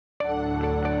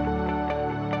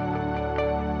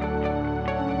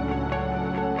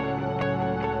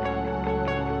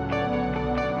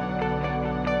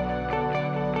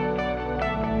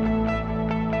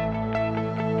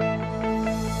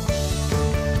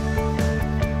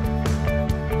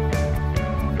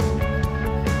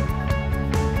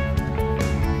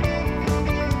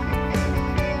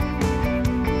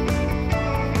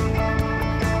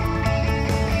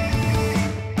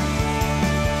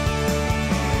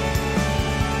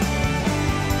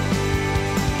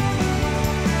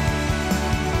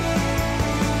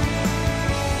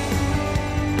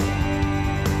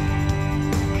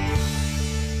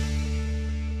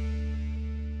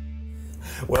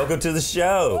Welcome to the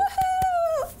show.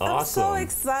 Woohoo! Awesome. I'm so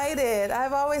excited.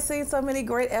 I've always seen so many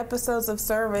great episodes of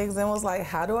Servings and was like,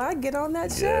 how do I get on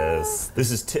that show? Yes.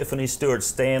 This is Tiffany Stewart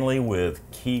Stanley with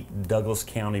Keep Douglas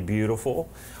County Beautiful.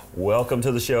 Welcome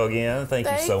to the show again.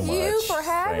 Thank you so much. Thank you for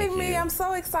having me. You. I'm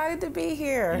so excited to be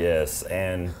here. Yes.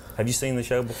 And have you seen the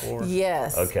show before?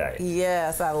 Yes. Okay.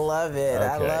 Yes, I love it. Okay.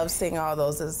 I love seeing all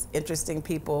those interesting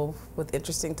people with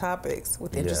interesting topics,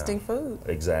 with interesting food.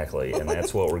 Exactly. And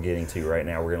that's what we're getting to right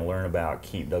now. We're going to learn about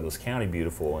Keep Douglas County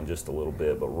Beautiful in just a little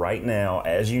bit. But right now,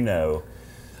 as you know,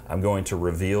 I'm going to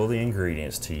reveal the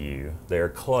ingredients to you. They're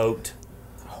cloaked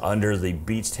under the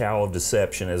beach towel of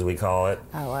deception, as we call it.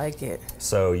 I like it.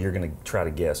 So you're going to try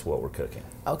to guess what we're cooking.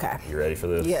 Okay. You ready for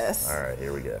this? Yes. All right,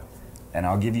 here we go. And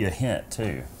I'll give you a hint,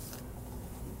 too.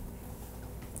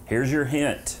 Here's your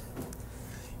hint.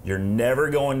 You're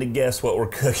never going to guess what we're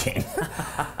cooking.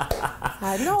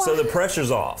 I know. So the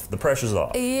pressure's off. The pressure's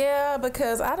off. Yeah,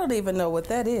 because I don't even know what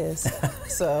that is.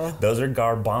 So. Those are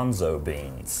garbanzo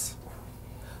beans.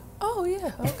 Oh,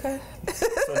 yeah, okay.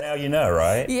 So now you know,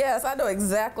 right? Yes, I know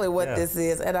exactly what this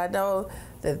is, and I know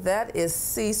that that is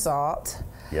sea salt.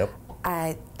 Yep.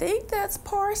 I think that's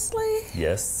parsley.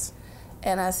 Yes.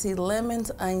 And I see lemons,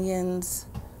 onions.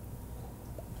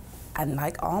 I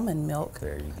like almond milk.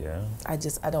 There you go.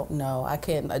 I don't know. I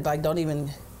can't, don't even.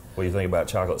 What do you think about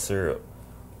chocolate syrup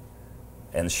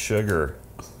and sugar?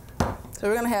 So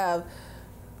we're gonna have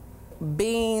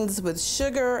beans with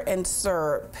sugar and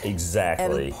syrup.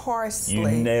 Exactly. And parsley. You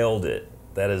nailed it.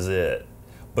 That is it.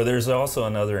 But there's also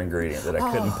another ingredient that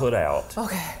I couldn't put out.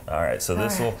 Okay. All right. So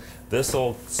this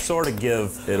will sort of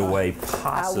give it away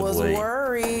possibly.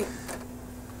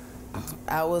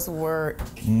 I was worried.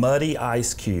 Muddy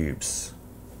ice cubes.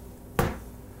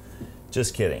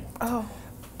 Just kidding. Oh.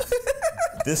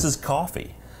 This is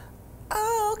coffee.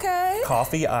 Oh, okay.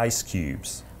 Coffee ice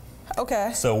cubes.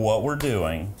 Okay. So what we're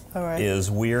doing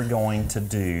is we're going to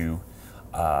do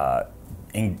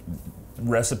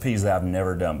recipes that I've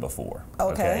never done before.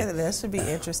 Okay, that should be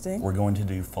interesting. We're going to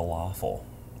do falafel.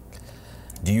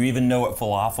 Do you even know what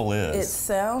falafel is? It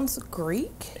sounds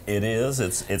Greek. It is.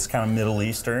 It's kind of Middle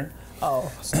Eastern.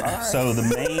 Oh, sorry. So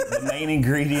the main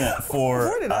ingredient for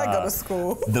where did I go to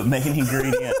school? The main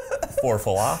ingredient for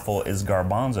falafel is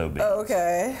garbanzo beans.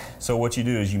 Okay. So what you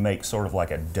do is you make sort of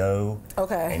like a dough.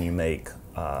 Okay. And you make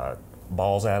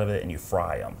balls out of it and you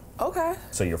fry them. Okay.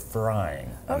 So you're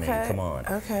frying. I mean, come on.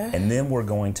 Okay. And then we're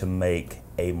going to make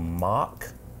a mock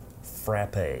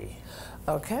frappe.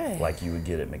 Okay. Like you would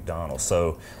get at McDonald's.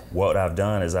 So what I've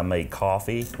done is I made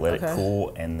coffee, let it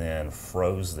cool, and then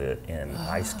froze it in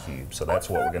ice cubes. So that's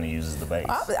what we're going to use as the base.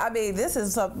 I mean, this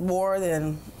is something more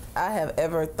than I have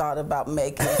ever thought about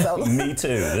making. So, Me too.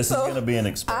 This is going to be an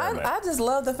experiment. I just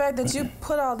love the fact that you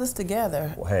put all this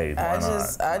together. Well, hey, why not?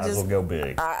 Might as well go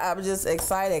big. I'm just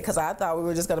excited because I thought we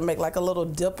were just going to make like a little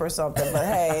dip or something. But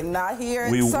hey, not here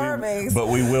in Servings. But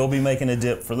we will be making a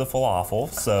dip for the falafel.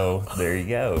 So there you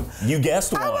go. You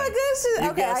guessed one. Oh my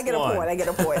goodness. Okay, I get a point. I get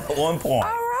a point. 1 point. All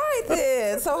right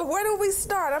then. So where do we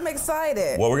start? I'm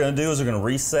excited. What we're going to do is we're going to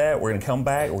reset. We're going to come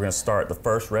back. We're going to start the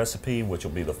first recipe, which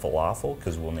will be the falafel,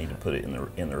 because we'll need to put it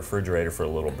in the refrigerator for a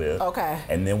little bit. Okay.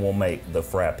 And then we'll make the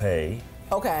frappe.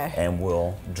 Okay. And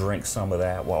we'll drink some of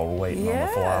that while we're waiting on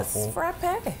the falafel. Yes,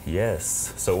 frappe.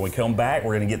 Yes. So when we come back,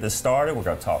 we're going to get this started. We're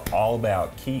going to talk all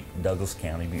about Keep Douglas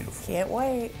County Beautiful. Can't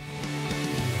wait.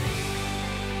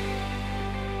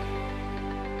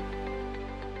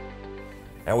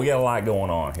 Now we got a lot going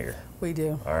on here. We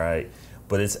do. All right.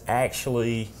 But it's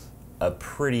actually a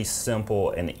pretty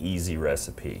simple and easy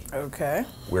recipe. Okay.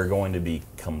 We're going to be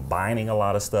combining a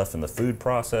lot of stuff in the food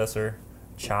processor,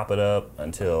 chop it up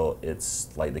until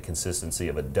it's like the consistency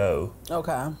of a dough.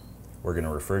 Okay. We're going to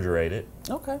refrigerate it.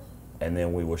 Okay. And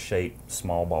then we will shape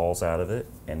small balls out of it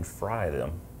and fry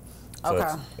them. So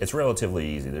okay. It's relatively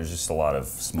easy. There's just a lot of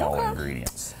small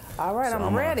ingredients. All right, so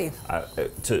I'm ready.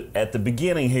 At the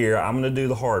beginning here, I'm going to do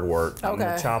the hard work. I'm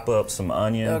going to chop up some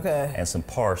onion and some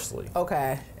parsley.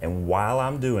 Okay. And while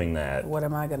I'm doing that, what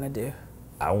am I going to do?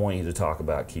 I want you to talk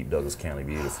about Keep Douglas County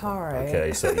Beautiful. All right.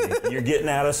 Okay, so you're getting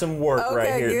out of some work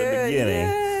right here at the beginning.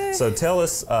 Yay. So tell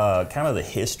us kind of the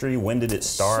history. When did it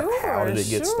start? How did it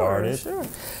get started? Sure.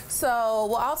 So,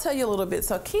 well, I'll tell you a little bit.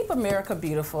 So Keep America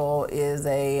Beautiful is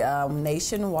a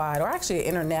nationwide, or actually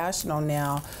international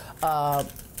now,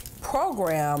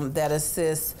 program that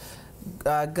assists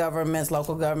governments,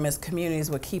 local governments, communities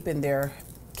with keeping their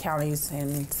counties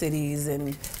and cities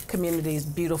and communities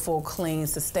beautiful, clean,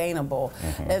 sustainable.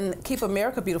 And Keep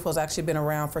America Beautiful has actually been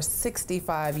around for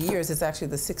 65 years. It's actually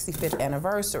the 65th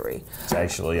anniversary. It's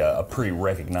actually a pretty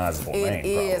recognizable name. It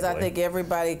is. Probably. I think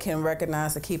everybody can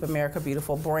recognize the Keep America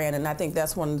Beautiful brand, and I think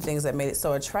that's one of the things that made it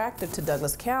so attractive to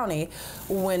Douglas County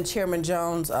when Chairman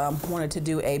Jones wanted to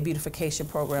do a beautification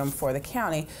program for the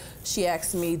county. She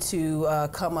asked me to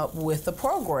come up with the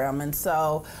program, and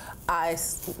so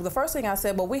the first thing I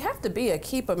said, well, we have to be a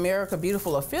Keep America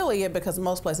Beautiful affiliate because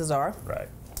most places are. Right.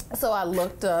 So I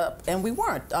looked up, and we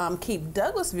weren't. Keep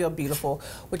Douglasville Beautiful,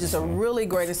 which is a really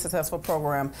great and successful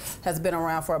program, has been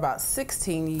around for about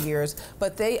 16 years,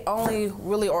 but they only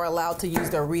really are allowed to use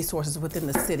their resources within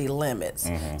the city limits.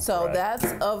 So that's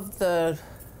of the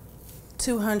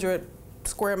 200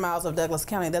 square miles of Douglas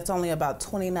County, that's only about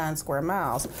 29 square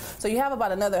miles. So you have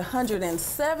about another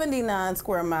 179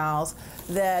 square miles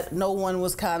that no one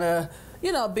was kind of,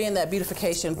 you know, being that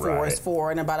beautification forest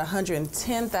for, and about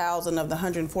 110,000 of the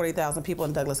 140,000 people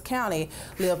in Douglas County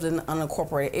lived in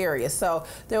unincorporated areas. So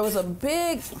there was a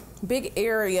big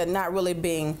area not really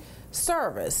being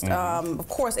serviced. Of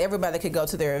course, everybody could go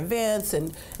to their events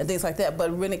and things like that,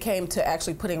 but when it came to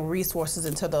actually putting resources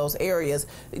into those areas,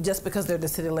 just because they're the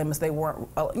city limits, they weren't,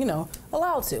 you know,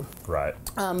 allowed to. Right.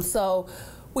 So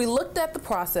we looked at the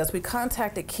process. We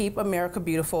contacted Keep America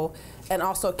Beautiful and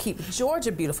also Keep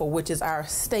Georgia Beautiful, which is our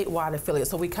statewide affiliate.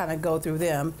 So we kind of go through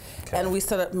them, and we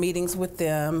set up meetings with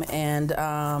them, and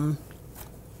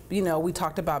you know, we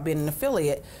talked about being an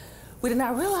affiliate. We did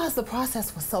not realize the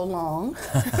process was so long.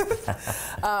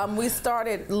 We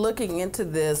started looking into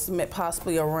this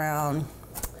possibly around,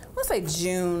 let's say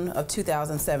June of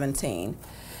 2017.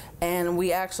 And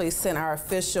we actually sent our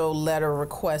official letter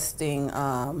requesting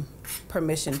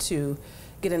permission to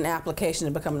get an application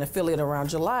to become an affiliate around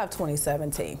July of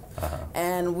 2017.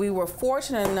 And we were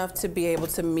fortunate enough to be able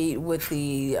to meet with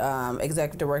the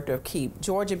executive director of Keep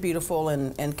Georgia Beautiful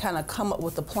and kind of come up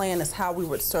with a plan as how we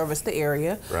would service the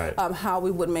area, how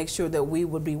we would make sure that we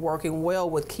would be working well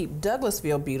with Keep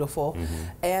Douglasville Beautiful.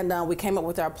 And we came up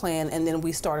with our plan, and then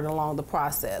we started along the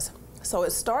process. So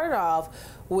it started off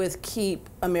with Keep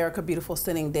America Beautiful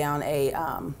sending down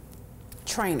a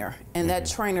trainer, and that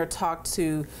trainer talked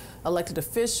to elected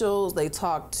officials. They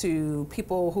talked to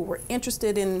people who were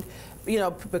interested in, you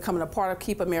know, becoming a part of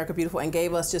Keep America Beautiful, and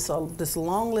gave us just this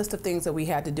long list of things that we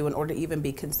had to do in order to even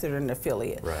be considered an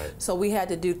affiliate. So we had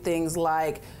to do things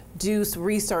like do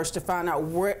research to find out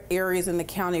what areas in the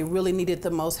county really needed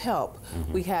the most help.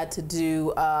 We had to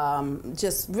do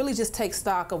just take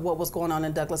stock of what was going on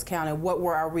in Douglas County, what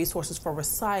were our resources for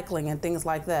recycling and things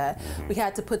like that. We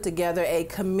had to put together a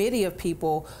committee of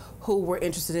people who were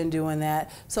interested in doing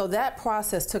that. So that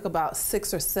process took about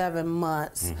 6 or 7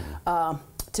 months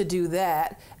to do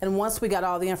that. And once we got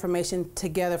all the information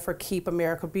together for Keep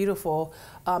America Beautiful,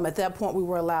 at that point we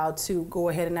were allowed to go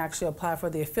ahead and actually apply for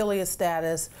the affiliate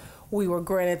status. We were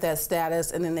granted that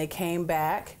status, and then they came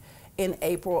back in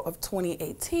April of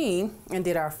 2018 and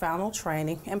did our final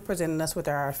training and presented us with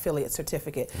our affiliate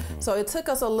certificate. So it took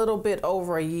us a little bit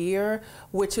over a year,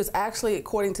 which was actually,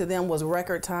 according to them, was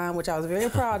record time, which I was very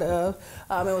proud of.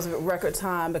 It was record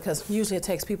time because usually it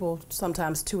takes people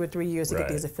sometimes 2 or 3 years to get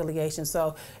these affiliations.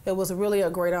 So it was really a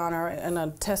great honor and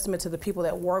a testament to the people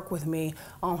that work with me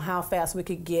on how fast we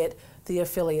could get the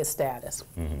affiliate status.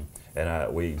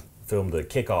 And we filmed the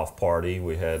kickoff party.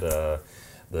 We had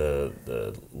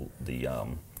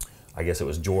I guess it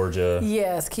was Georgia.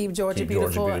 Yes, Keep Georgia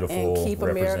Beautiful and Keep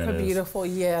America Beautiful,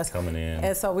 yes. Coming in.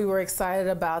 And so we were excited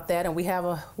about that, and we have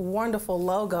a wonderful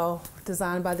logo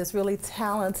designed by this really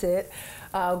talented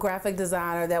graphic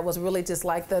designer that was really just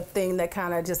like the thing that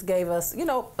kind of just gave us, you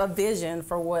know, a vision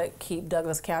for what Keep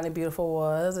Douglas County Beautiful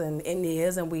was and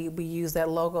is, and we use that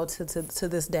logo to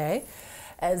this day.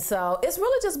 And so it's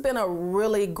really just been a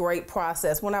really great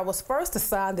process. When I was first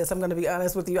assigned this, I'm going to be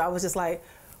honest with you, I was just like,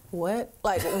 what?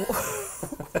 Like,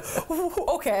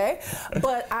 okay.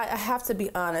 But I have to be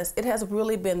honest, it has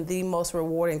really been the most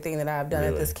rewarding thing that I've done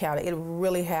at this county. It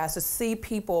really has, to see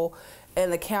people in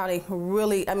the county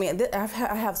really, I mean, I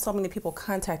have so many people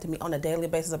contacting me on a daily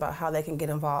basis about how they can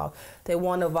get involved. They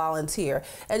want to volunteer.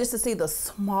 And just to see the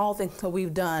small things that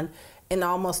we've done in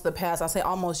almost the past, I say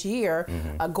almost year,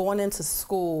 going into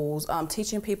schools,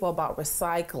 teaching people about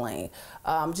recycling,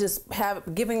 just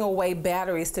giving away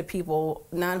batteries to people,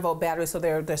 9-volt batteries, so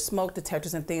their smoke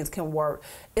detectors and things can work.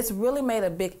 It's really made a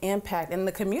big impact, and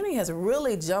the community has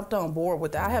really jumped on board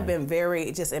with it. I have been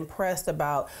very just impressed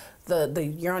about the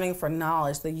yearning for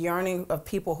knowledge, the yearning of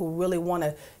people who really want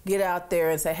to get out there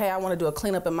and say, hey, I want to do a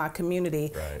cleanup in my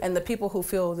community, and the people who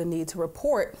feel the need to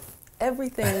report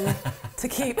everything to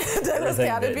keep Douglas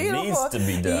County beautiful. Needs to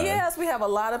be done. Yes, we have a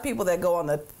lot of people that go on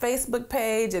the Facebook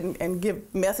page and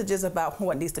give messages about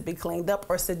what needs to be cleaned up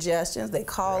or suggestions. They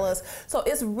call us. So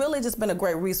it's really just been a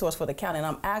great resource for the county, and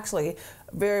I'm actually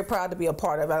very proud to be a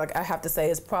part of it. Like, I have to say,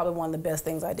 it's probably one of the best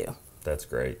things I do. That's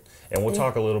great. And we'll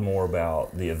talk a little more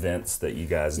about the events that you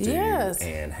guys do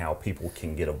and how people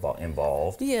can get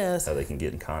involved, how they can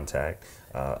get in contact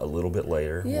a little bit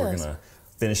later. We're going to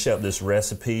finish up this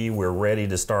recipe. We're ready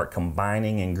to start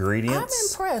combining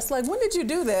ingredients. I'm impressed. Like, when did you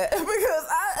do that? Because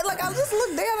I just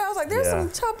looked down and I was like, there's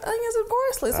some chopped onions and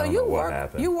parsley. So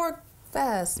you work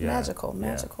fast, magical.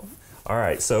 All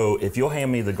right, so if you'll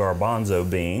hand me the garbanzo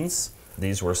beans,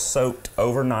 these were soaked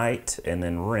overnight and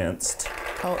then rinsed.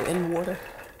 Oh, in water?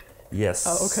 Yes.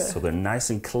 Oh, okay. So they're nice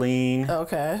and clean.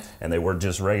 Okay. And they were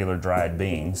just regular dried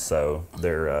beans, so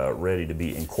they're ready to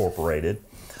be incorporated.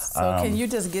 So can you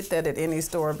just get that at any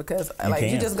store? Because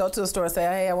you just go to the store and say,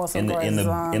 hey, I want some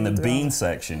garbanzo. In the bean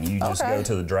section, you just go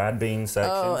to the dried bean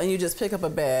section. Oh, and you just pick up a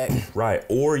bag. Right.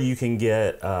 Or you can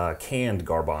get canned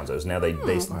garbanzos. Now, they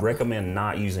recommend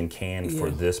not using canned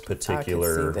for this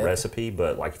particular recipe,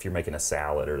 but like if you're making a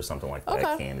salad or something like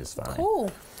that, canned is fine. Cool.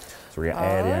 So we're going to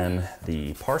add in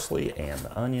the parsley and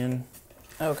the onion.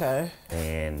 Okay.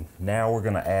 And now we're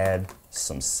going to add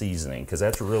some seasoning, because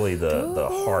that's really the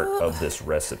heart of this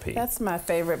recipe. That's my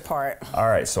favorite part. All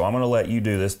right, so I'm going to let you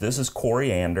do this. This is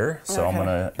coriander, so I'm going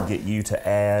to get you to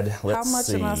add, let's see. How much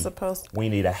am I supposed to? We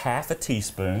need a half a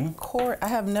teaspoon. I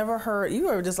have never heard, you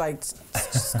were just like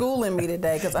schooling me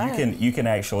today. Because you can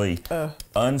actually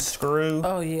unscrew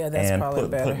and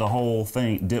put the whole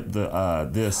thing, dip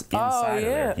this inside of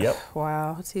there. Yep.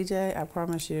 Wow, TJ, I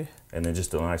promise you. And then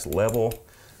just a nice level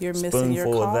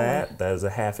spoonful of that. That is a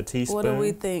half a teaspoon. What do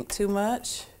we think? Too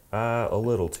much? A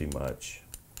little too much.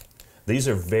 These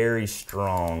are very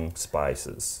strong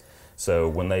spices. So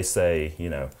when they say,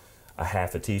 a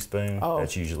half a teaspoon,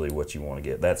 that's usually what you want to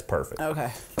get. That's perfect.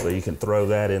 Okay. So you can throw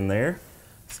that in there.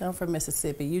 So I'm from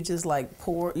Mississippi. You just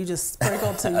you just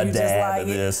sprinkle to a dab of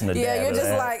this and a dab of that. Yeah, you're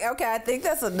just like, okay, I think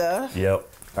that's enough. Yep.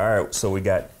 All right, so we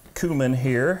got cumin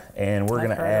here, and we're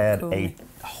going to add a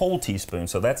whole teaspoon.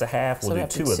 So that's a half. We'll do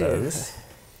two of those.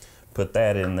 Put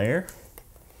that in there,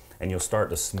 and you'll start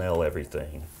to smell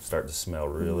everything. Start to smell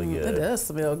really good. It does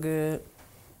smell good.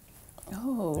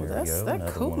 Oh, that's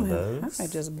cool. One of those. I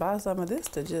might just buy some of this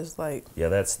to just like. Yeah,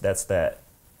 that's that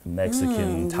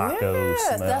Mexican taco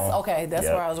smell. That's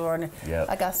where I was wondering. Yep.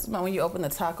 Like I smell when you open the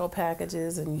taco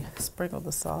packages and you sprinkle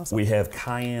the sauce. We have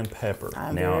cayenne pepper.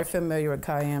 I'm very familiar with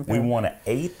cayenne pepper. We want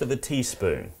 1/8 of a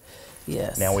teaspoon.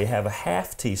 Yes. Now we have a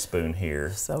half teaspoon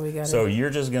here. So you're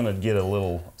just gonna get a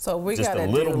little. So we just got a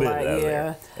little bit of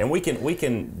there. And we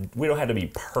don't have to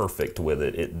be perfect with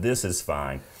it. This is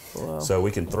fine. Whoa. So we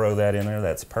can throw that in there.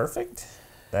 That's perfect.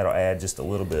 That'll add just a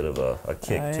little bit of a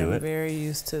kick to it. I'm very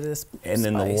used to this And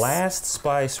then the last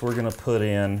spice we're gonna put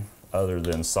in, other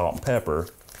than salt and pepper,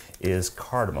 is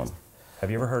cardamom. Have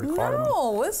you ever heard of cardamom?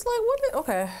 No, it's like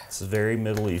okay. This is very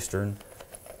Middle Eastern.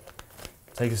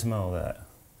 Take a smell of that.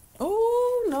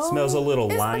 Oh no! Smells a little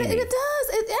limey. It does.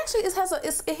 It actually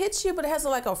it hits you, but it has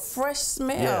like a fresh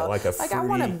smell. Yeah, like a fruity. I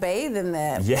want to bathe in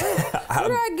that. Yeah, where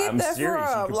did I get that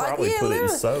serious. from? You could probably put it in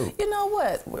soap. You know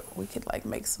what? We could like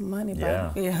make some money.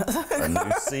 Yeah. A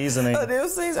new seasoning. A new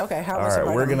seasoning. Okay, how much? All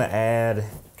right, we're gonna add.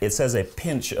 It says a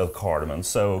pinch of cardamom,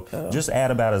 so just add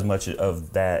about as much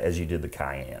of that as you did the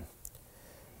cayenne.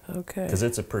 Okay. Because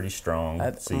it's a pretty strong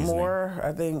seasoning. More,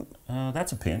 I think.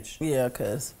 That's a pinch. Yeah,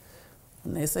 because.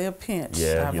 When they say a pinch.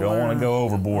 Yeah, you don't want to go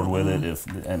overboard with it.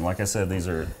 And like I said, these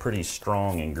are pretty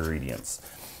strong ingredients.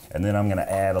 And then I'm going to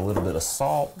add a little bit of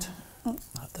salt. Oh,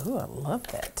 I love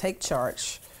that. Take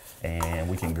charge. And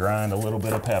we can grind a little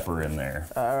bit of pepper in there.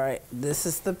 All right, this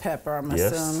is the pepper, I'm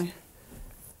assuming.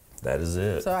 That is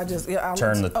it. So I just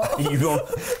turn the.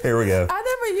 Here we go.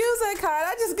 I never use that kind.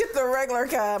 I just get the regular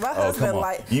kind. My husband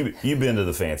like. You've been to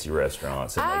the fancy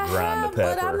restaurants and they grind the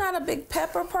pepper. But I'm not a big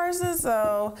pepper person,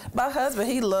 so my husband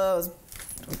he loves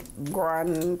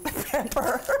grinding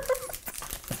pepper.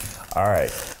 All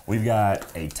right, we've got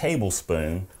a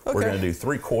tablespoon. Okay. We're going to do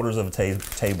 3/4 of a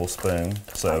tablespoon,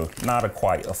 so not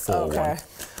quite a full one.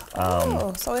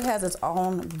 So it has its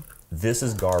own. This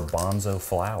is garbanzo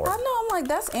flour. I know. I'm like,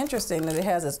 that's interesting that it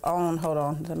has its own. Hold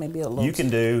on, let me be a little. You can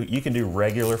do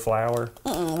regular flour.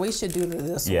 We should do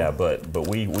this. Yeah, but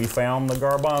we found the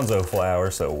garbanzo flour,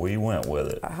 so we went with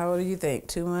it. How do you think?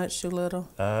 Too much? Too little?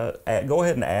 Go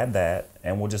ahead and add that,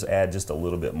 and we'll just add just a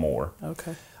little bit more.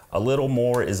 Okay. A little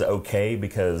more is okay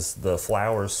because the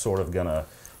flour is sort of gonna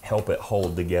help it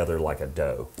hold together like a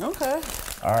dough. Okay.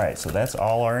 All right, so that's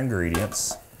all our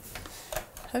ingredients.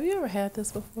 Have you ever had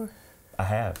this before? I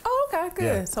have. Oh, okay, good.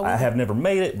 Yeah. So I have never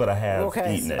made it, but I have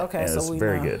eaten it, okay, and so it's we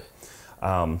very know.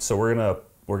 good. So we're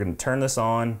gonna turn this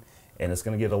on, and it's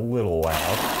gonna get a little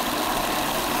loud.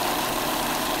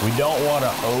 We don't want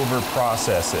to over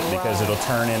process it because it'll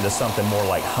turn into something more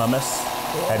like hummus.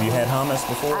 Yeah. Have you had hummus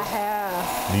before? I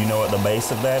have. Do you know what the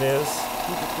base of that is?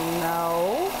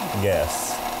 No.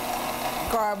 Yes.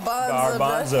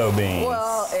 Garbanzo beans.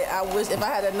 Well, I wish if I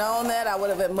had known that, I would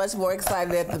have been much more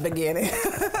excited at the beginning.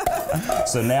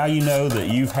 So now you know that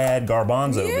you've had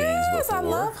garbanzo beans before. Yes, I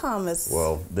love hummus.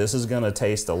 Well, this is going to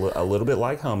taste a little bit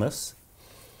like hummus.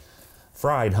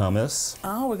 Fried hummus.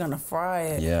 Oh, we're going to fry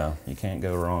it. Yeah, you can't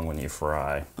go wrong when you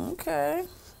fry. Okay.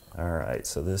 All right,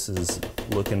 so this is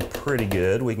looking pretty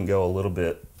good. We can go a little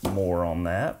bit more on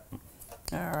that.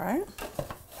 All right.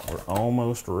 We're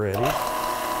almost ready.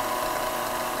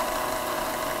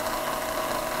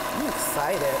 I'm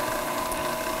excited.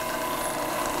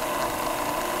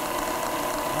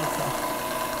 Okay.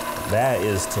 That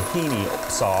is tahini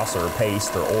sauce or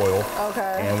paste or oil.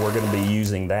 Okay. And we're going to be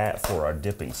using that for our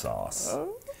dipping sauce.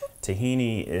 Oh.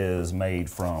 Tahini is made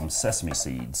from sesame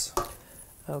seeds.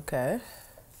 Okay.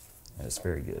 It's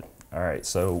very good. All right,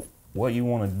 so what you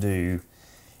want to do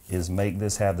is make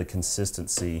this have the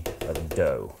consistency of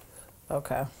dough.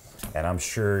 Okay. And I'm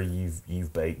sure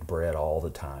you've baked bread all the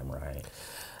time, right?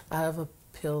 I have a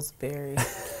Pillsbury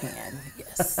can.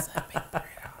 Yes, I bake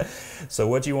bread. So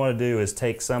what you want to do is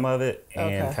take some of it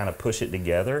and Okay. kind of push it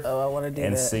together. Oh, I want to do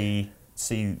and that. see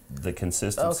the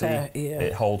consistency. Okay, yeah.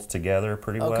 It holds together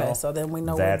pretty well. Okay, so then we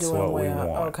know That's we're doing what we well.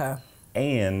 want. Okay.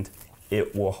 And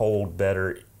it will hold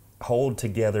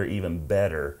together even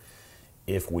better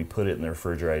if we put it in the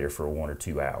refrigerator for 1 or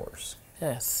 2 hours.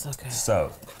 Yes, okay.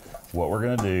 So what we're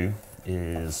gonna do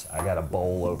is, I got a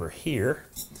bowl over here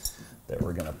that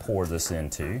we're gonna pour this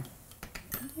into.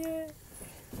 Yeah.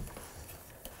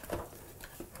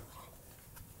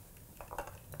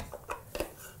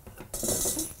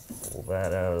 Pull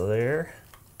that out of there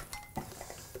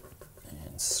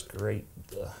and scrape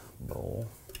the bowl.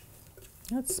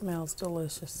 That smells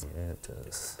delicious. Yeah, it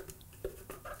does.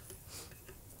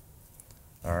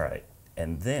 All right,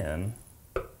 and then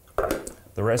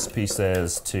the recipe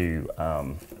says to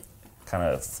kind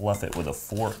of fluff it with a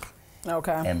fork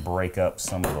Okay. and break up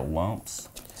some of the lumps.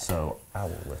 So I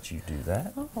will let you do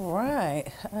that. All right.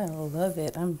 I love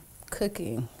it. I'm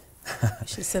cooking. I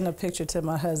should send a picture to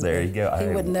my husband. There you go. He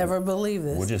would never believe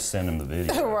this. We'll just send him the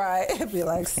video. Right. It'd be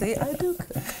like, see, I do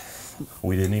cook.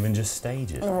 We didn't even just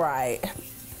stage it. Right.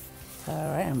 All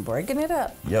right, I'm breaking it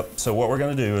up. Yep, so what we're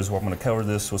gonna do is we're gonna cover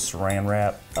this with saran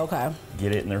wrap, Okay.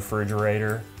 get it in the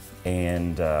refrigerator,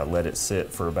 and let it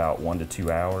sit for about 1 to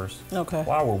 2 hours. Okay.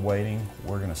 While we're waiting,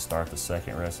 we're gonna start the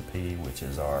second recipe, which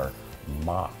is our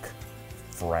mock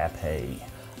frappe.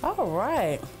 All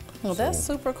right. Well, that's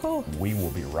So- super cool. We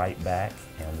will be right back,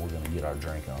 and we're gonna get our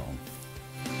drink on.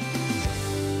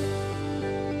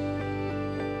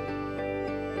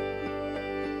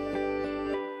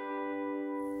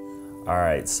 All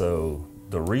right, so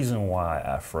the reason why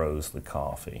I froze the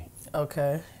coffee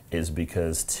Okay. is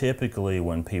because typically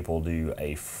when people do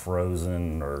a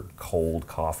frozen or cold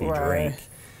coffee Right. drink,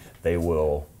 they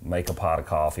will make a pot of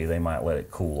coffee, they might let it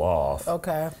cool off,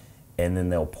 Okay. and then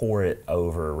they'll pour it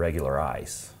over regular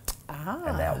ice, Ah.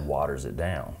 and that waters it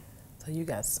down. So you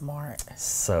got smart.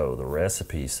 So the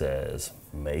recipe says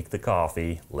make the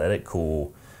coffee, let it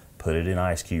cool, put it in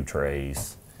ice cube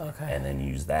trays, Okay. and then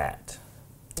use that.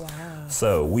 Wow.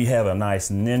 So we have a nice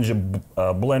Ninja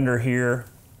blender here.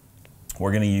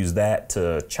 We're going to use that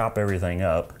to chop everything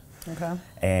up. Okay.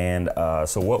 And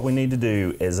so what we need to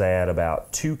do is add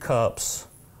about 2 cups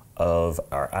of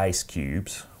our ice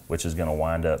cubes, which is going to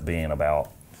wind up being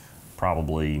about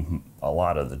probably a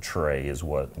lot of the tray is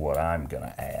what I'm going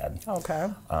to add. Okay.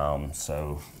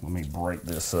 So let me break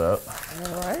this up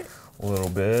All right. a little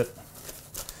bit.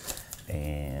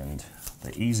 And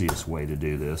the easiest way to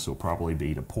do this will probably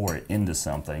be to pour it into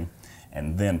something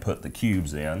and then put the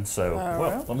cubes in. So, well,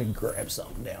 right. let me grab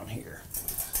something down here.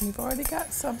 You've already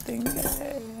got something.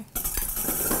 Yay.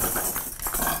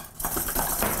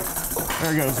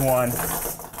 There goes one.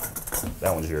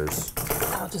 That one's yours.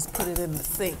 I'll just put it in the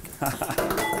sink.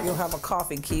 You'll have a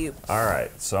coffee cube. All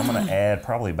right, so I'm gonna add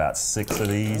probably about 6 of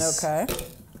these. Okay.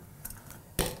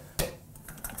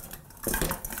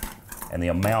 And the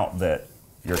amount that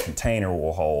your container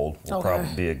will hold will Okay.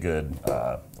 probably be a good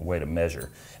way to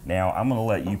measure. Now, I'm gonna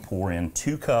let you pour in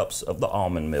 2 cups of the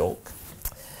almond milk.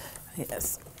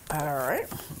 Yes. All right.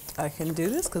 I can do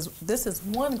this because this is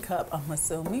 1 cup, I'm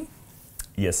assuming.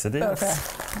 Yes, it is. Okay.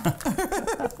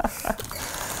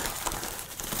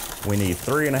 We need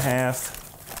 3 1/2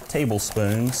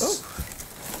 tablespoons.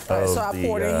 All right, so I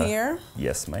poured it here.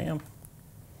 Yes, ma'am.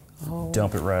 Oh,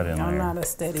 Dump it right in there. I'm not a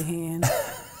steady hand,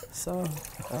 so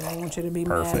I don't want you to be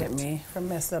mad at me for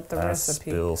messing up the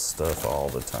recipe. I spill stuff all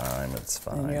the time. It's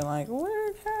fine. And you're like,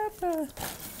 what happened?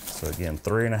 So again,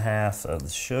 3.5 of the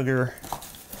sugar.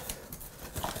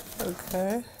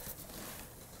 Okay.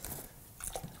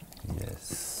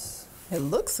 Yes. It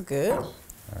looks good.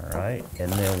 All right,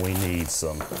 and then we need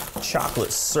some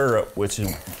chocolate syrup, which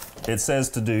is, it says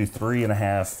to do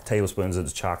 3.5 tablespoons of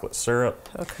the chocolate syrup.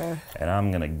 Okay. And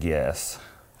I'm gonna guess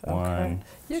Okay. 1,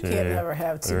 You 2, can't ever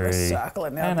have too much 3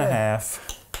 chocolate now. and a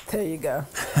half. There you go.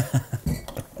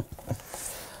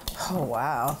 Oh,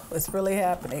 wow. It's really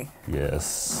happening.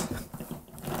 Yes.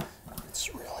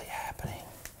 It's really happening.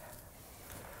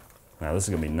 Now this is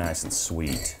gonna be nice and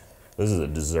sweet. This is a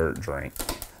dessert drink,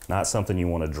 not something you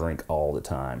want to drink all the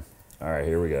time. All right,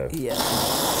 here we go. Yeah.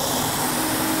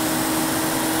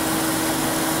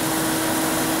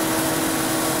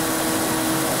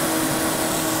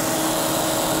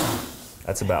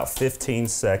 That's about 15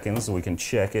 seconds. We can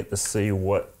check it to see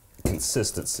what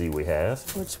consistency we have.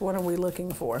 Which one are we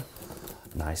looking for?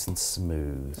 Nice and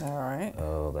smooth. All right.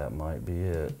 Oh, that might be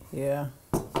it. Yeah.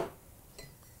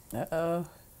 Uh-oh.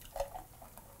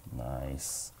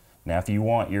 Nice. Now, if you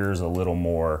want yours a little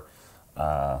more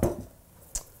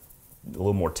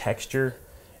texture,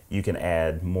 you can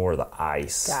add more of the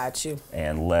ice. Got you.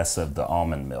 And less of the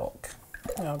almond milk.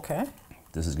 Okay.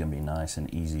 This is going to be nice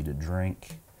and easy to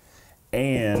drink.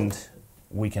 And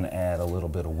we can add a little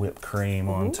bit of whipped cream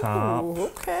on top.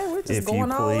 Okay, we're just if going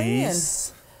you all in.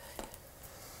 please.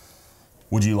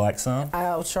 Would you like some?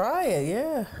 I'll try it,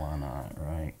 yeah. Why not,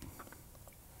 right?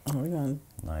 We're gonna.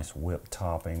 Nice whipped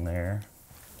topping there.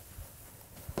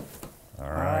 All All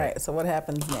right. right, so what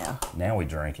happens now? Now we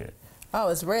drink it. Oh,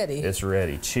 it's ready. It's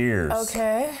ready. Cheers.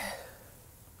 Okay.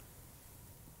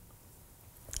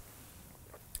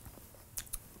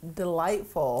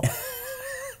 Delightful.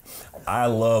 I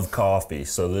love coffee,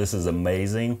 so this is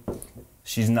amazing.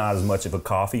 She's not as much of a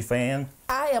coffee fan.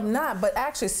 I am not, but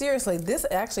actually, seriously, this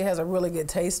actually has a really good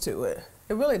taste to it.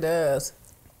 It really does.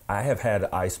 I have had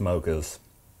ice mochas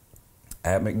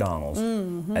at McDonald's,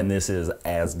 and this is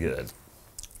as good.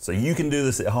 So you can do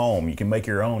this at home. You can make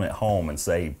your own at home and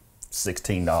save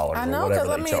 $16 or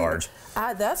whatever they charge.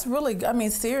 That's really, I mean,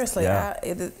 seriously, Yeah.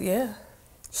 Yeah.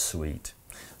 Sweet.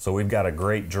 So we've got a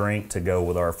great drink to go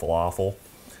with our falafel.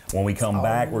 When we come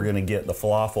back, we're gonna get the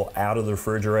falafel out of the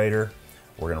refrigerator.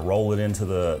 We're gonna roll it into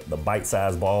the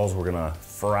bite-sized balls. We're gonna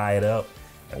fry it up,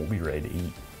 and we'll be ready to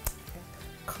eat.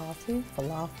 Coffee,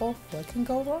 falafel, what can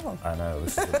go wrong? I know,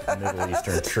 this is a Middle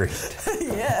Eastern treat.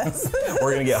 Yes.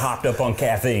 We're gonna get hopped up on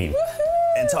caffeine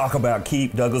and talk about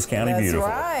Keep Douglas County Beautiful.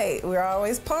 That's right. We're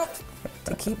always pumped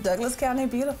to keep Douglas County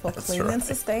beautiful, clean and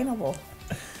sustainable.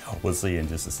 We'll see you in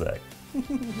just a sec.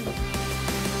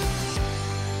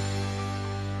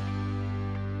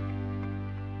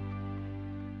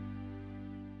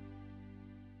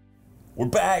 We're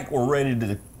back. We're ready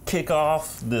to kick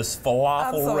off this falafel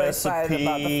I'm so recipe. excited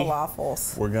about the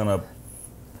falafels. We're gonna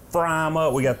fry them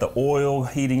up. We got the oil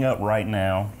heating up right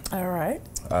now. All right.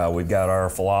 We've got our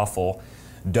falafel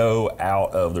dough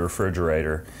out of the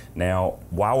refrigerator. Now,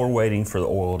 while we're waiting for the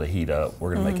oil to heat up,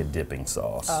 we're gonna make a dipping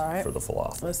sauce for the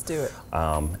falafel. Let's do it.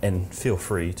 And feel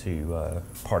free to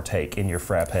partake in your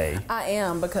frappe. I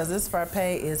am, because this frappe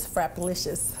is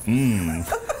frappalicious.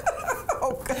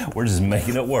 Okay. We're just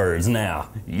making up words now.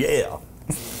 Yeah.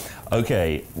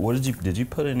 Okay, what did you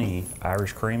put any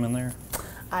Irish cream in there?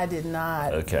 I did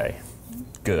not. Okay,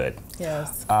 good.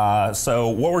 Yes. So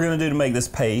what we're gonna do to make this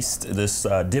paste, this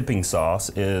dipping sauce,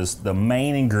 is the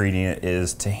main ingredient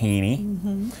is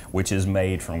tahini, which is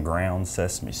made from ground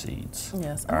sesame seeds.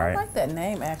 Yes, All right. I like that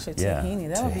name actually, Yeah, tahini.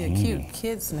 That would be a tahini. cute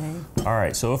kid's name. All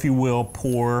right, so if you will,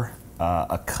 pour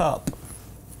a cup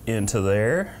into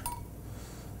there,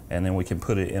 and then we can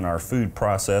put it in our food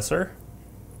processor.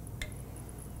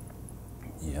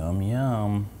 Yum,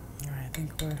 yum. All right, I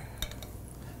think we're...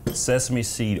 Sesame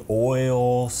seed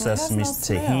oil, sesame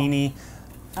tahini.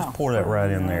 Oh, Pour that right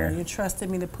in there. You trusted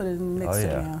me to put it in the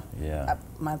mixer now. Yeah.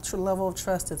 My level of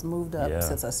trust has moved up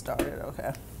since I started,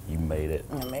 okay. You made it.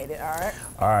 I made it, all right.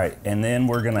 All right, and then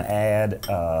we're gonna add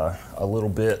a little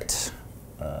bit,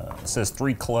 it says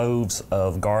 3 cloves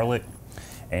of garlic,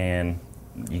 and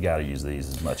you gotta use these,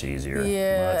 it's much easier.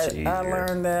 Yeah, much easier. I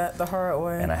learned that the hard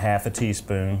way. And a half a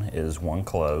teaspoon is 1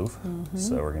 clove.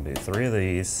 So we're gonna do 3 of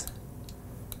these.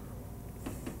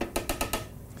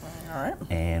 All right.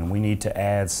 And we need to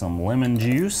add some lemon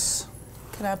juice.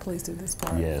 Can I please do this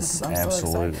part? Yes, I'm so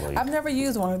absolutely. excited. I've never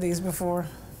used one of these before.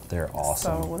 They're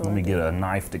awesome. So Let me get a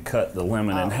knife to cut the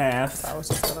lemon in half. I was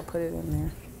just gonna put it in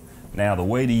there. Now the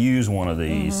way to use one of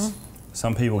these,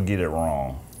 some people get it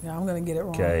wrong. Yeah, I'm gonna get it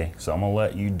wrong. Okay, so I'm gonna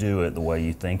let you do it the way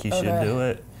you think you should do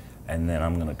it, and then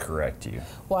I'm gonna correct you.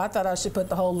 Well, I thought I should put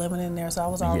the whole lemon in there, so I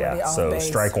was already off base. So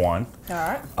strike one.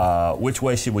 All right. Which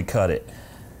way should we cut it?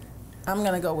 I'm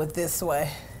gonna go with this way.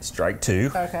 Strike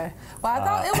two. Okay. Well, I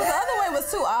thought it was the other way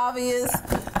was too obvious,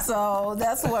 so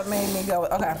that's what made me go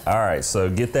with, okay. All right, so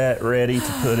get that ready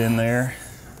to put in there.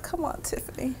 Come on,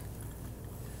 Tiffany.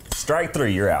 Strike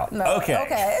three, you're out. No. Okay.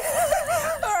 Okay.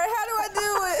 All right, how do I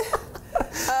do it?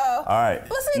 All right.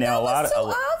 Well, see, now,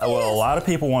 a lot of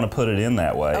people want to put it in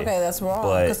that way. Okay, that's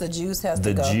wrong, because the juice has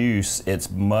to go. The juice, it's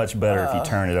much better if you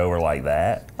turn it over like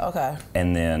that. Okay.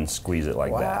 And then squeeze it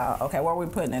like that. Wow. Okay, where are we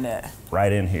putting it at?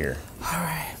 Right in here. All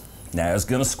right. Now it's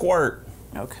gonna squirt.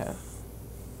 Okay.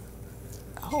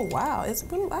 Oh wow, it's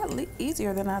a lot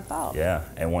easier than I thought. Yeah,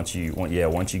 and once you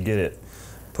get it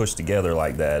pushed together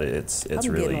like that, it's really easy.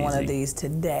 I'm getting one of these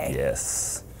today.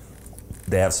 Yes.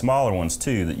 They have smaller ones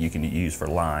too that you can use for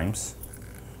limes,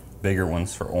 bigger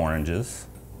ones for oranges.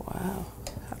 Wow,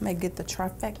 I may get the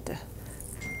trifecta.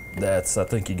 I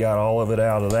think you got all of it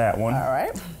out of that one. All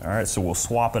right. All right, so we'll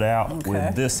swap it out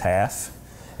with this half,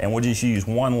 and we'll just use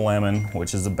 1 lemon,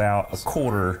 which is about a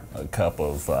 1/4 cup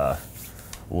of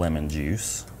lemon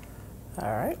juice.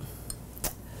 All right.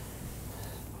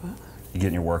 You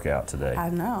getting your workout today? I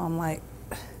know, I'm like,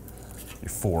 your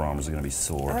forearms are gonna be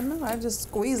sore. I know, I just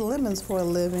squeeze lemons for a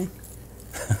living.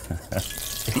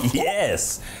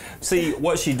 Yes. See,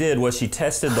 what she did was she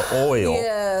tested the oil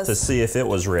to see if it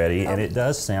was ready, and it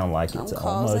does sound like it's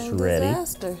almost ready.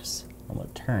 Disasters. I'm gonna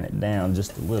turn it down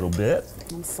just a little bit.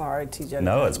 I'm sorry, TJ.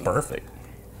 No, it's perfect.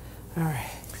 All right.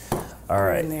 All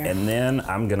right, and then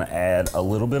I'm gonna add a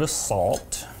little bit of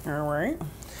salt. All right.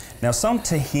 Now, some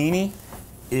tahini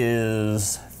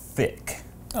is thick.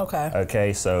 Okay.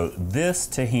 Okay, so this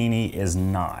tahini is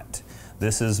not.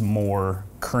 This is more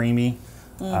creamy.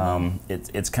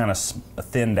 It's kind of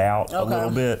thinned out a little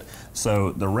bit.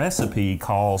 So the recipe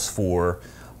calls for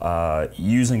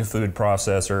using a food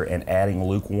processor and adding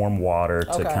lukewarm water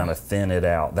to kind of thin it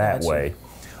out that way.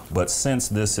 But since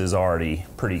this is already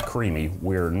pretty creamy,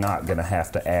 we're not gonna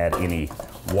have to add any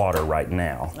water right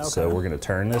now. So we're gonna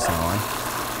turn this on,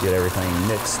 get everything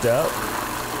mixed up.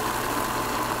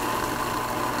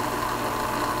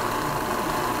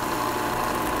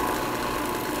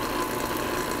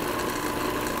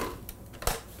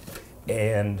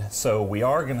 And so we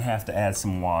are going to have to add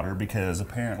some water because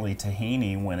apparently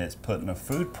tahini, when it's put in a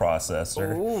food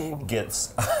processor, gets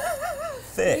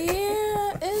thick.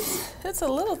 Yeah, it's a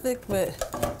little thick,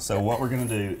 but... So what we're going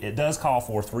to do, it does call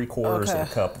for 3/4 of a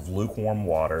cup of lukewarm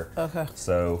water. Okay.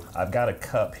 So I've got a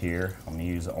cup here. I'm going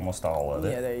to use almost all of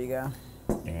it. Yeah, there you go.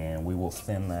 And we will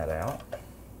thin that out.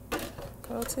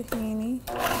 Go tahini.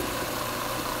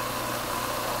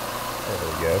 There we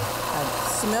go. I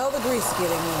smell the grease getting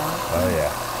warm. Oh,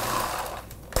 yeah.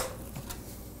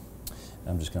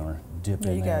 I'm just going to dip in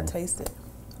there. You got to taste it.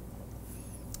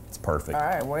 It's perfect. All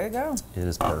right, way to go. It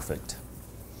is perfect.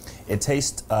 It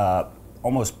tastes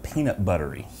almost peanut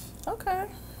buttery. Okay.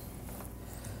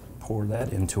 Pour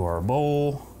that into our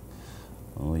bowl.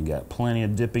 We got plenty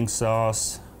of dipping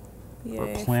sauce. Or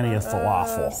plenty of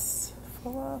falafel.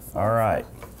 All right.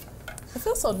 I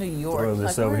feel so New York. Throw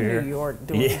this like over we're here. in New York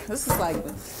doing this is like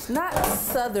not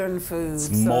Southern food. It's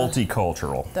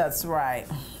multicultural. That's right.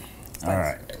 All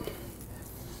right.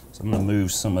 So I'm gonna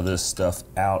move some of this stuff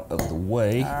out of the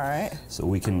way. All right. So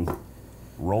we can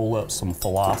roll up some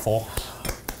falafel.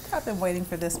 I've been waiting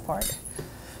for this part.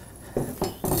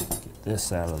 Get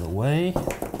this out of the way.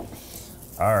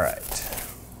 All right.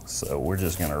 So we're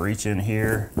just gonna reach in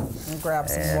here and grab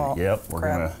some wall. Yep, we're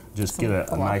gonna just get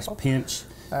a nice pinch.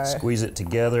 Right. Squeeze it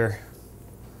together.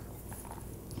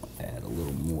 Add a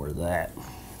little more of that.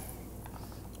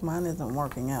 Mine isn't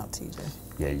working out, TJ.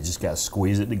 Yeah, you just gotta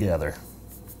squeeze it together.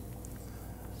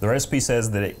 The recipe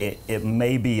says that it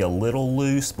may be a little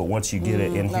loose, but once you get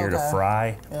it in here to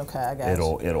fry, I got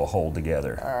it'll hold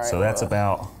together. All right, so that's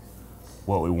about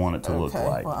what we want it to look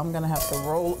like. Well, I'm gonna have to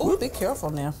roll. Oh, be careful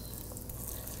now.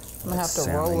 I'm gonna have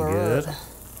to roll her good. up.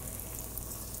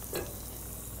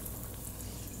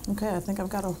 Okay, I think I've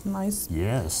got a nice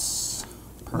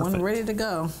one ready to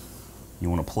go.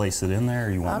 You want to place it in there, or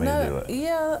you want me to do it?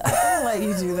 Yeah, I'll let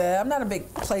you do that. I'm not a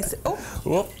big place. Oh,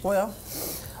 whoop. Well,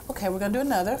 okay, we're gonna do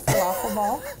another falafel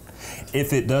ball.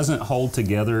 If it doesn't hold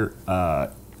together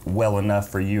well enough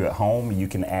for you at home, you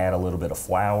can add a little bit of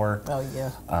flour. Oh yeah.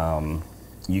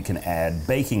 You can add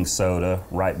baking soda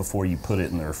right before you put it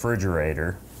in the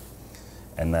refrigerator,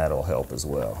 and that'll help as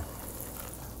well.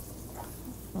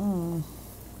 You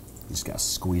just got to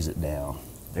squeeze it down.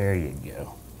 There you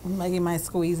go. I'm making my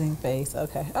squeezing face.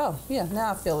 Okay. Oh, yeah,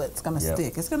 now I feel it's going to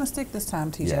stick. It's going to stick this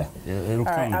time, TJ. Yeah, it'll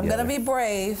come together. I'm going to be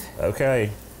brave. Okay.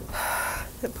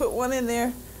 Put one in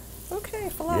there. Okay,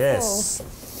 falafel. Yes.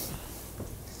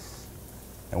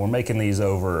 And we're making these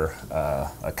over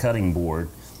a cutting board.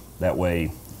 That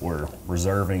way we're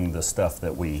reserving the stuff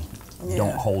that we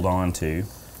don't hold on to.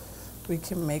 We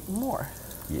can make more.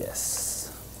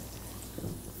 Yes.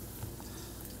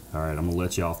 All right, I'm gonna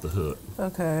let you off the hook.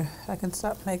 Okay, I can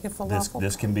stop making falafel.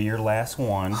 This can be your last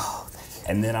one. Oh, thank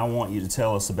you. And then I want you to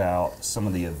tell us about some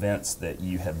of the events that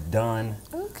you have done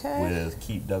with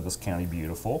Keep Douglas County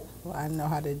Beautiful. Well, I know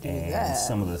how to do that. And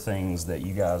some of the things that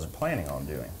you guys are planning on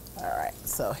doing. All right,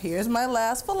 so here's my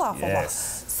last falafel.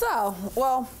 Yes.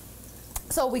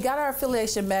 So we got our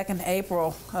affiliation back in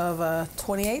April of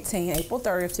 2018, April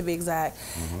 30th to be exact.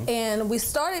 And we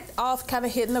started off kind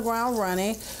of hitting the ground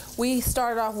running. We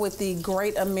started off with the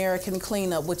Great American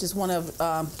Cleanup, which is one of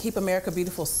Keep America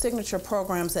Beautiful's signature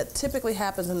programs that typically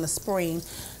happens in the spring.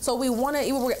 So we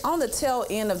were on the tail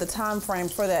end of the time frame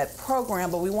for that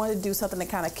program, but we wanted to do something to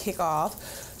kind of kick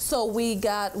off. So we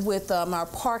got with our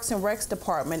Parks and Recs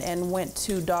department and went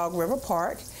to Dog River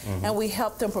Park, and we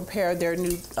helped them prepare their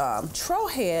new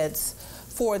trailheads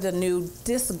for the new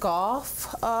disc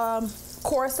golf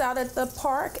course out at the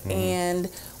park. And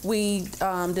we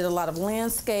did a lot of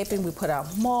landscaping. We put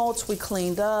out mulch. We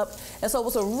cleaned up, and so it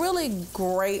was a really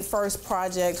great first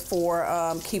project for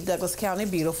Keep Douglas County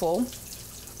Beautiful.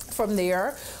 From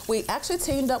there, we actually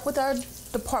teamed up with our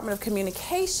Department of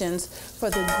Communications for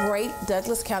the Great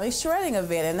Douglas County Shredding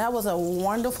event, and that was a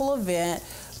wonderful event.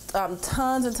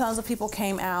 Tons and tons of people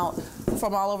came out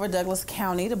from all over Douglas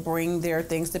County to bring their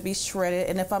things to be shredded,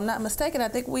 and if I'm not mistaken, I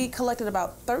think we collected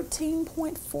about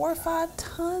 13.45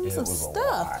 tons of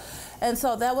stuff. And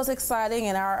so that was exciting,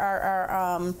 and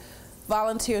our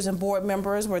volunteers and board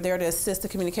members were there to assist the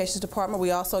communications department.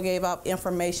 We also gave out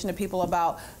information to people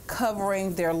about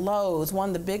covering their loads. One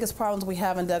of the biggest problems we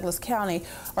have in Douglas County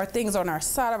are things on our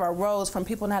side of our roads from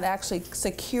people not actually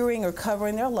securing or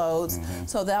covering their loads.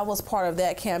 So that was part of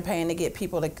that campaign to get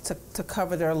people to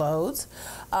cover their loads.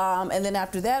 And then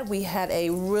after that, we had a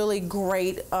really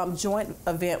great joint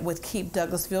event with Keep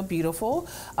Douglasville Beautiful,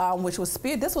 which was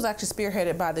this was actually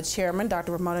spearheaded by the chairman,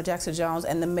 Dr. Ramona Jackson-Jones,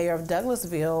 and the mayor of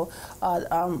Douglasville,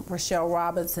 Rochelle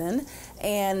Robinson.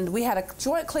 And we had a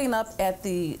joint cleanup at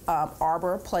the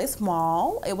Arbor Place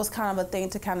Mall. It was kind of a thing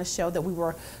to kind of show that we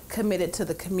were committed to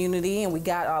the community, and we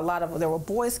got there were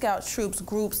Boy Scout troops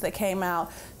groups that came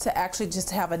out to actually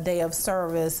just have a day of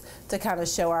service to kind of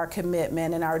show our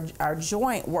commitment and our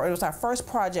joint work. It was our first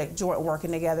project joint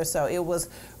working together, so it was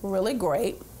really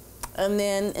great. And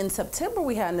then in September,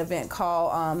 we had an event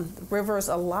called Rivers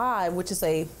Alive, which is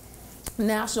a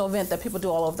national event that people do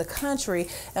all over the country,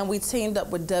 and we teamed up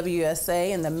with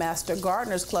WSA and the Master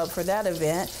Gardeners Club for that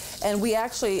event. And we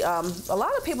actually, a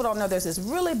lot of people don't know there's this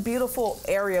really beautiful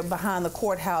area behind the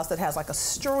courthouse that has like a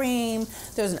stream,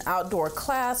 there's an outdoor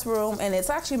classroom, and it's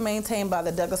actually maintained by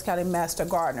the Douglas County Master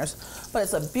Gardeners. But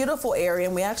it's a beautiful area,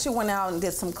 and we actually went out and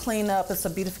did some cleanup and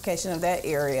some beautification of that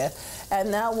area.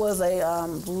 And that was a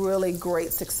really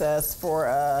great success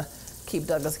for Keep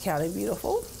Douglas County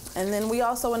Beautiful. And then we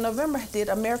also in November did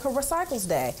America Recycles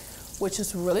Day, which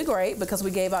is really great because we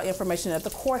gave out information at the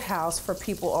courthouse for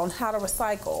people on how to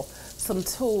recycle, some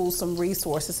tools, some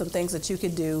resources, some things that you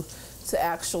could do to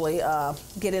actually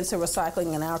get into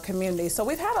recycling in our community. So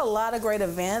we've had a lot of great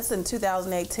events in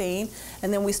 2018,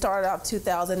 and then we started out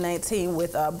 2019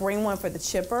 with Bring One for the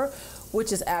Chipper,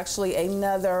 which is actually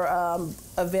another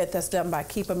event that's done by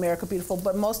Keep America Beautiful,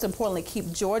 but most importantly,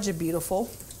 Keep Georgia Beautiful.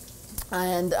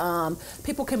 And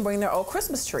people can bring their old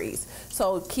Christmas trees.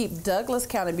 So Keep Douglas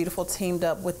County Beautiful teamed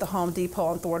up with the Home Depot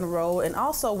on Thornton Road and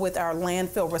also with our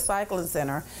landfill recycling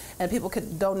center. And people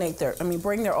could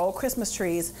bring their old Christmas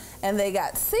trees, and they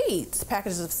got seeds,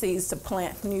 packages of seeds to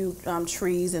plant new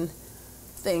trees and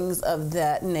things of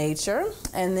that nature.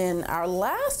 And then our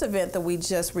last event that we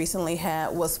just recently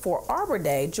had was for Arbor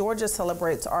Day. Georgia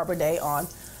celebrates Arbor Day on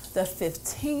the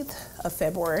 15th of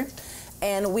February.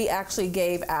 And we actually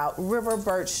gave out river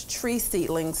birch tree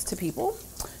seedlings to people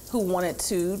who wanted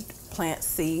to plant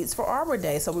seeds for Arbor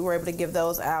Day. So we were able to give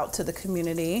those out to the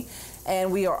community.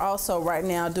 And we are also right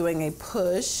now doing a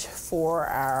push for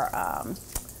our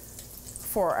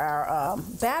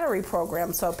battery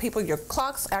program. So people, your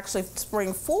clocks actually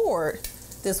spring forward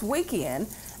this weekend.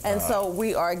 And so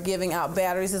we are giving out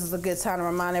batteries. This is a good time to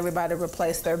remind everybody to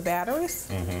replace their batteries.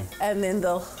 And then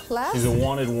the last... She's a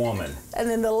wanted woman. And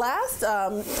then the last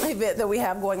event that we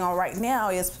have going on right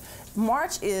now is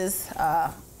March is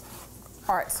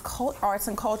Arts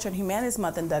and Culture and Humanities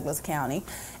Month in Douglas County.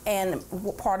 And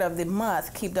part of the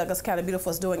month, Keep Douglas County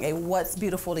Beautiful is doing a What's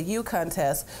Beautiful to You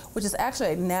contest, which is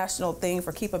actually a national thing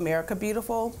for Keep America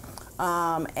Beautiful.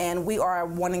 And we are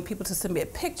wanting people to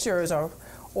submit pictures or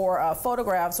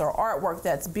photographs or artwork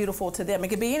that's beautiful to them. It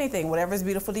could be anything, whatever is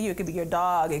beautiful to you. It could be your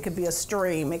dog, it could be a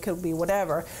stream, it could be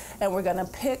whatever. And we're gonna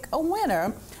pick a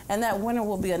winner, and that winner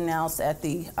will be announced at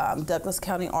the Douglas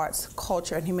County Arts,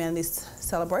 Culture, and Humanities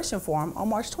Celebration Forum on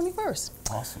March 21st.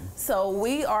 Awesome. So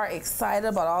we are excited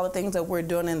about all the things that we're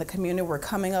doing in the community. We're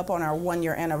coming up on our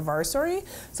 1-year anniversary,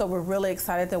 so we're really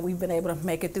excited that we've been able to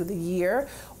make it through the year.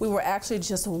 We were actually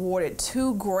just awarded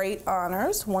 2 great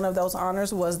honors. One of those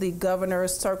honors was the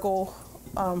Governor's Circle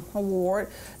award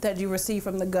that you received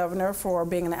from the governor for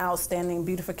being an outstanding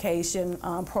beautification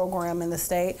program in the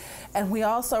state. And we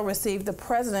also received the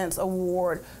President's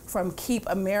Award from Keep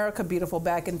America Beautiful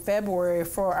back in February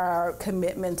for our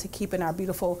commitment to keeping our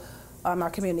beautiful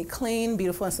our community clean,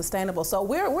 beautiful, and sustainable. So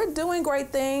we're doing great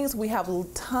things. We have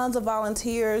tons of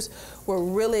volunteers. We're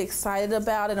really excited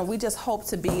about it, and we just hope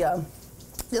to be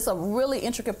just a really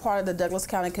intricate part of the Douglas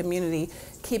County community,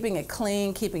 keeping it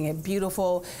clean, keeping it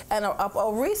beautiful, and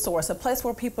a resource, a place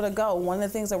for people to go. One of the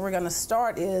things that we're going to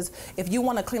start is, if you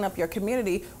want to clean up your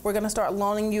community, we're going to start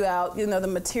loaning you out, the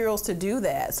materials to do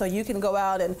that. So you can go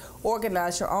out and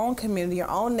organize your own community,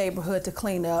 your own neighborhood to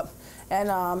clean up.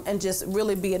 And just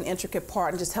really be an intricate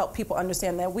part and just help people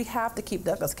understand that we have to keep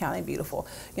Douglas County beautiful.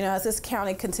 As this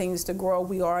county continues to grow,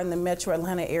 we are in the metro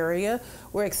Atlanta area.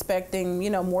 We're expecting,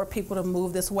 more people to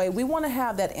move this way. We want to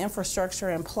have that infrastructure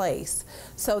in place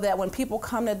so that when people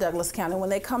come to Douglas County, when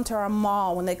they come to our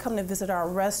mall, when they come to visit our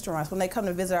restaurants, when they come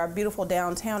to visit our beautiful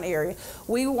downtown area,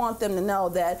 we want them to know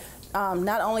that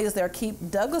not only is there Keep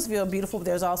Douglasville beautiful, but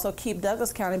there's also Keep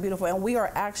Douglas County beautiful, and we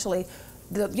are actually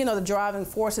the driving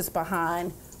forces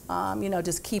behind,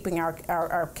 just keeping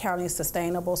our county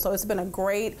sustainable. So it's been a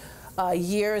great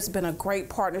year. It's been a great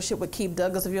partnership with Keep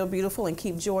Douglasville Beautiful and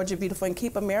Keep Georgia Beautiful and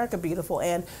Keep America Beautiful.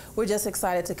 And we're just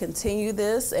excited to continue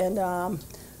this. And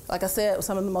like I said,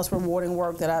 some of the most rewarding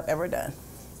work that I've ever done.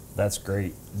 That's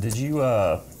great. Did you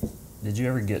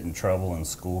ever get in trouble in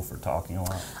school for talking a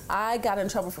lot? I got in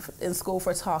trouble in school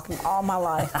for talking all my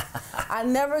life. I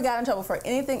never got in trouble for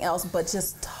anything else but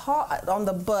just talk on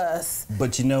the bus.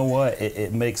 But you know what?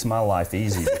 It makes my life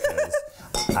easy because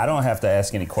I don't have to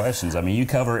ask any questions. I mean, you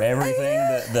cover everything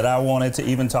that I wanted to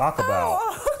even talk about.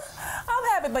 I'm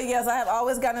happy, but yes, I have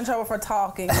always gotten in trouble for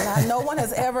talking. And no one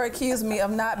has ever accused me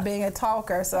of not being a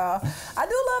talker. So I do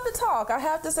love to talk. I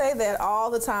have to say that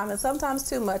all the time, and sometimes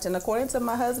too much. And according to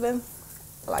my husband,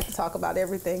 I like to talk about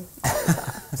everything all the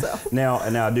time. So. Now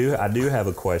I do have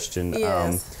a question.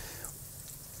 Yes.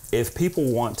 If people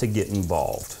want to get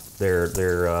involved, they're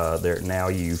now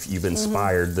you've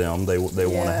inspired them. They want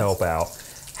to help out.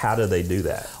 How do they do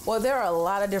that? Well, there are a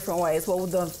lot of different ways. Well,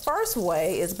 the first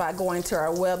way is by going to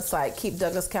our website,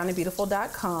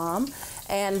 keepdouglascountybeautiful.com,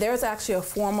 and there's actually a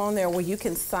form on there where you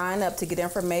can sign up to get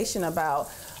information about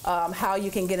how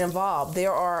you can get involved.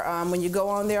 There are, when you go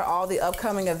on there, all the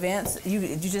upcoming events,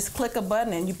 you just click a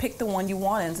button and you pick the one you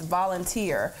want and it's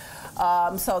volunteer.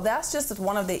 So that's just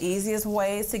one of the easiest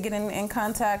ways to get in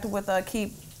contact with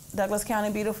Keep Douglas County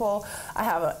Beautiful. I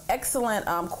have an excellent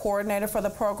coordinator for the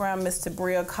program, Ms.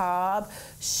 Tabria Cobb.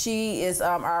 She is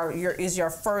your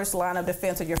first line of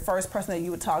defense, or your first person that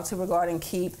you would talk to regarding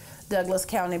Keep Douglas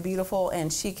County Beautiful,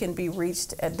 and she can be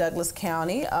reached at Douglas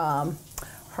County.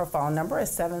 Her phone number is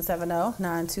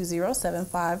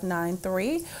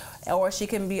 770-920-7593, or she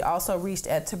can be also reached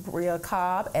at Tabria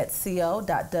Cobb at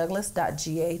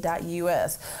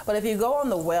co.douglas.ga.us. But if you go on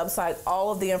the website,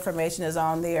 all of the information is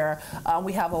on there.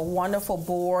 We have a wonderful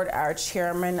board. Our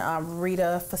chairman,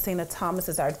 Rita Facina Thomas,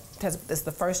 is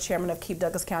the first chairman of Keep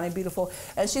Douglas County Beautiful,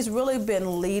 and she's really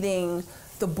been leading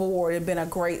the board and been a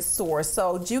great source.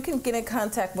 So you can get in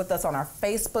contact with us on our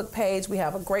Facebook page. We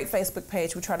have a great Facebook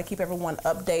page. We try to keep everyone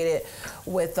updated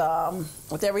with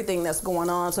everything that's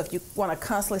going on. So if you want to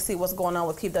constantly see what's going on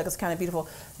with Keep Douglas County Beautiful,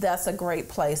 that's a great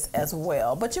place as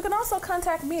well. But you can also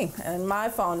contact me, and my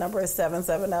phone number is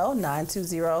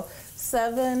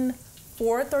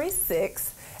 770-920-7436.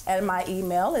 And my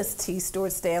email is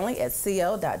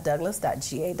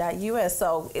tstewartstanley@co.douglas.ga.us.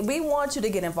 So we want you to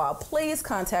get involved. Please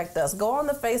contact us. Go on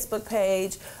the Facebook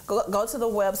page. Go to the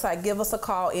website. Give us a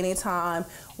call anytime.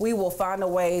 We will find a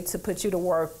way to put you to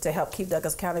work to help keep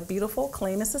Douglas County beautiful,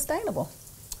 clean, and sustainable.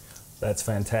 That's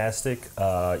fantastic.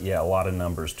 Yeah, a lot of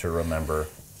numbers to remember.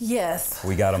 Yes.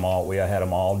 We got them all. We had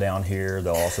them all down here.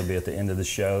 They'll also be at the end of the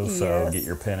show. So Yes. Get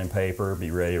your pen and paper. Be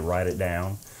ready to write it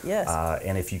down. Yes.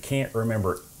 And if you can't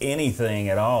remember anything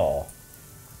at all,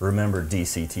 remember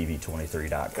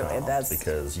DCTV23.com, Okay,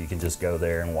 because you can just go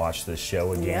there and watch this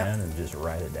show again and just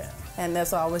write it down. And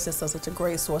that's always just such a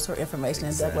great source for information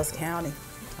in Douglas County.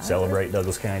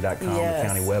 CelebrateDouglasCounty.com, the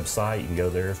county website. You can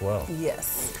go there as well.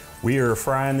 Yes. We are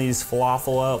frying these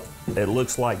falafel up. It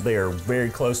looks like they are very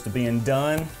close to being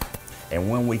done. And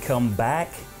when we come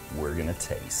back, we're gonna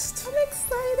taste. I'm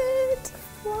excited.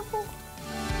 Falafel.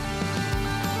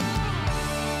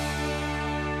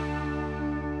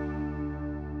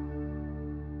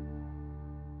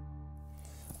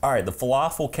 All right, the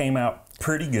falafel came out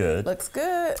pretty good. Looks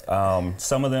good.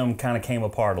 Some of them kind of came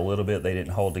apart a little bit. They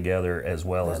didn't hold together as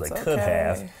well as they could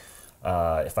have.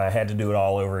 If I had to do it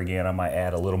all over again, I might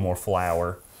add a little more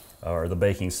flour or the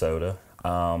baking soda.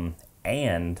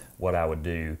 And what I would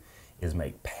do is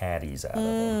make patties out of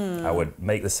them. I would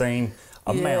make the same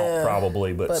amount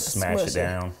probably, but smash it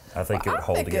down. I think it would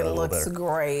hold together a little better. It looks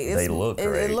great. They look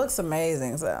great. It looks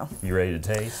amazing. So. You ready to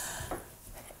taste?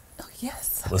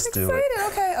 Yes. Let's do it.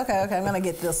 Okay. I'm gonna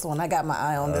get this one. I got my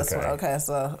eye on this one. Okay,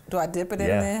 so do I dip it in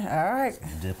there? All right.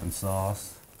 Some dipping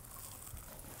sauce.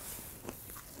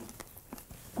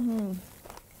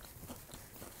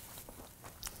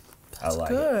 I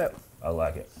like it. I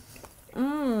like it.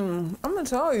 I'm gonna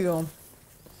tell you,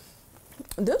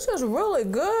 this is really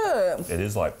good. It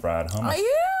is like fried hummus.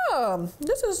 Yeah,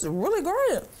 this is really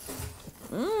great.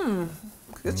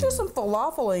 Get you some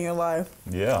falafel in your life.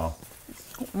 Yeah.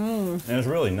 And it's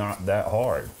really not that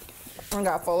hard. I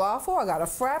got falafel, I got a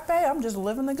frappe. I'm just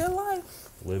living the good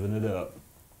life. Living it up.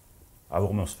 I've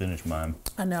almost finished mine.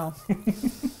 I know.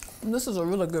 This is a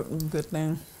really good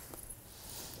thing.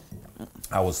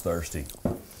 I was thirsty.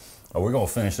 Oh, we're gonna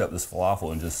finish up this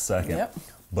falafel in just a second. Yep.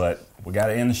 But we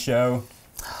gotta end the show.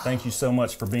 Thank you so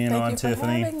much for being on,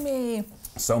 Tiffany. Thank you for having me.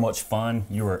 So much fun.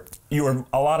 You were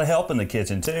a lot of help in the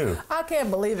kitchen too. I can't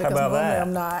believe it How because about that?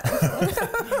 I'm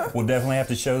not. We'll definitely have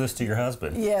to show this to your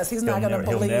husband. Yes, he's not going to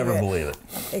believe it. He'll never believe it.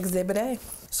 Exhibit A.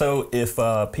 So if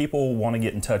people want to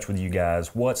get in touch with you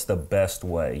guys, what's the best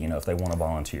way, if they want to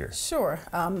volunteer? Sure.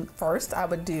 First, I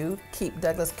would do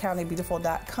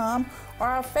keepdouglascountybeautiful.com or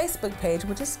our Facebook page,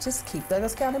 which is just Keep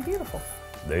Douglas County Beautiful.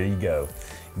 There you go.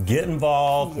 Get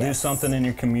involved. Yes. Do something in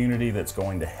your community that's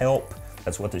going to help.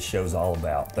 That's what this show's all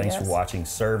about. Thanks for watching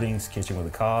Servings, Kitchen with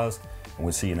a Cause, and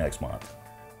we'll see you next month.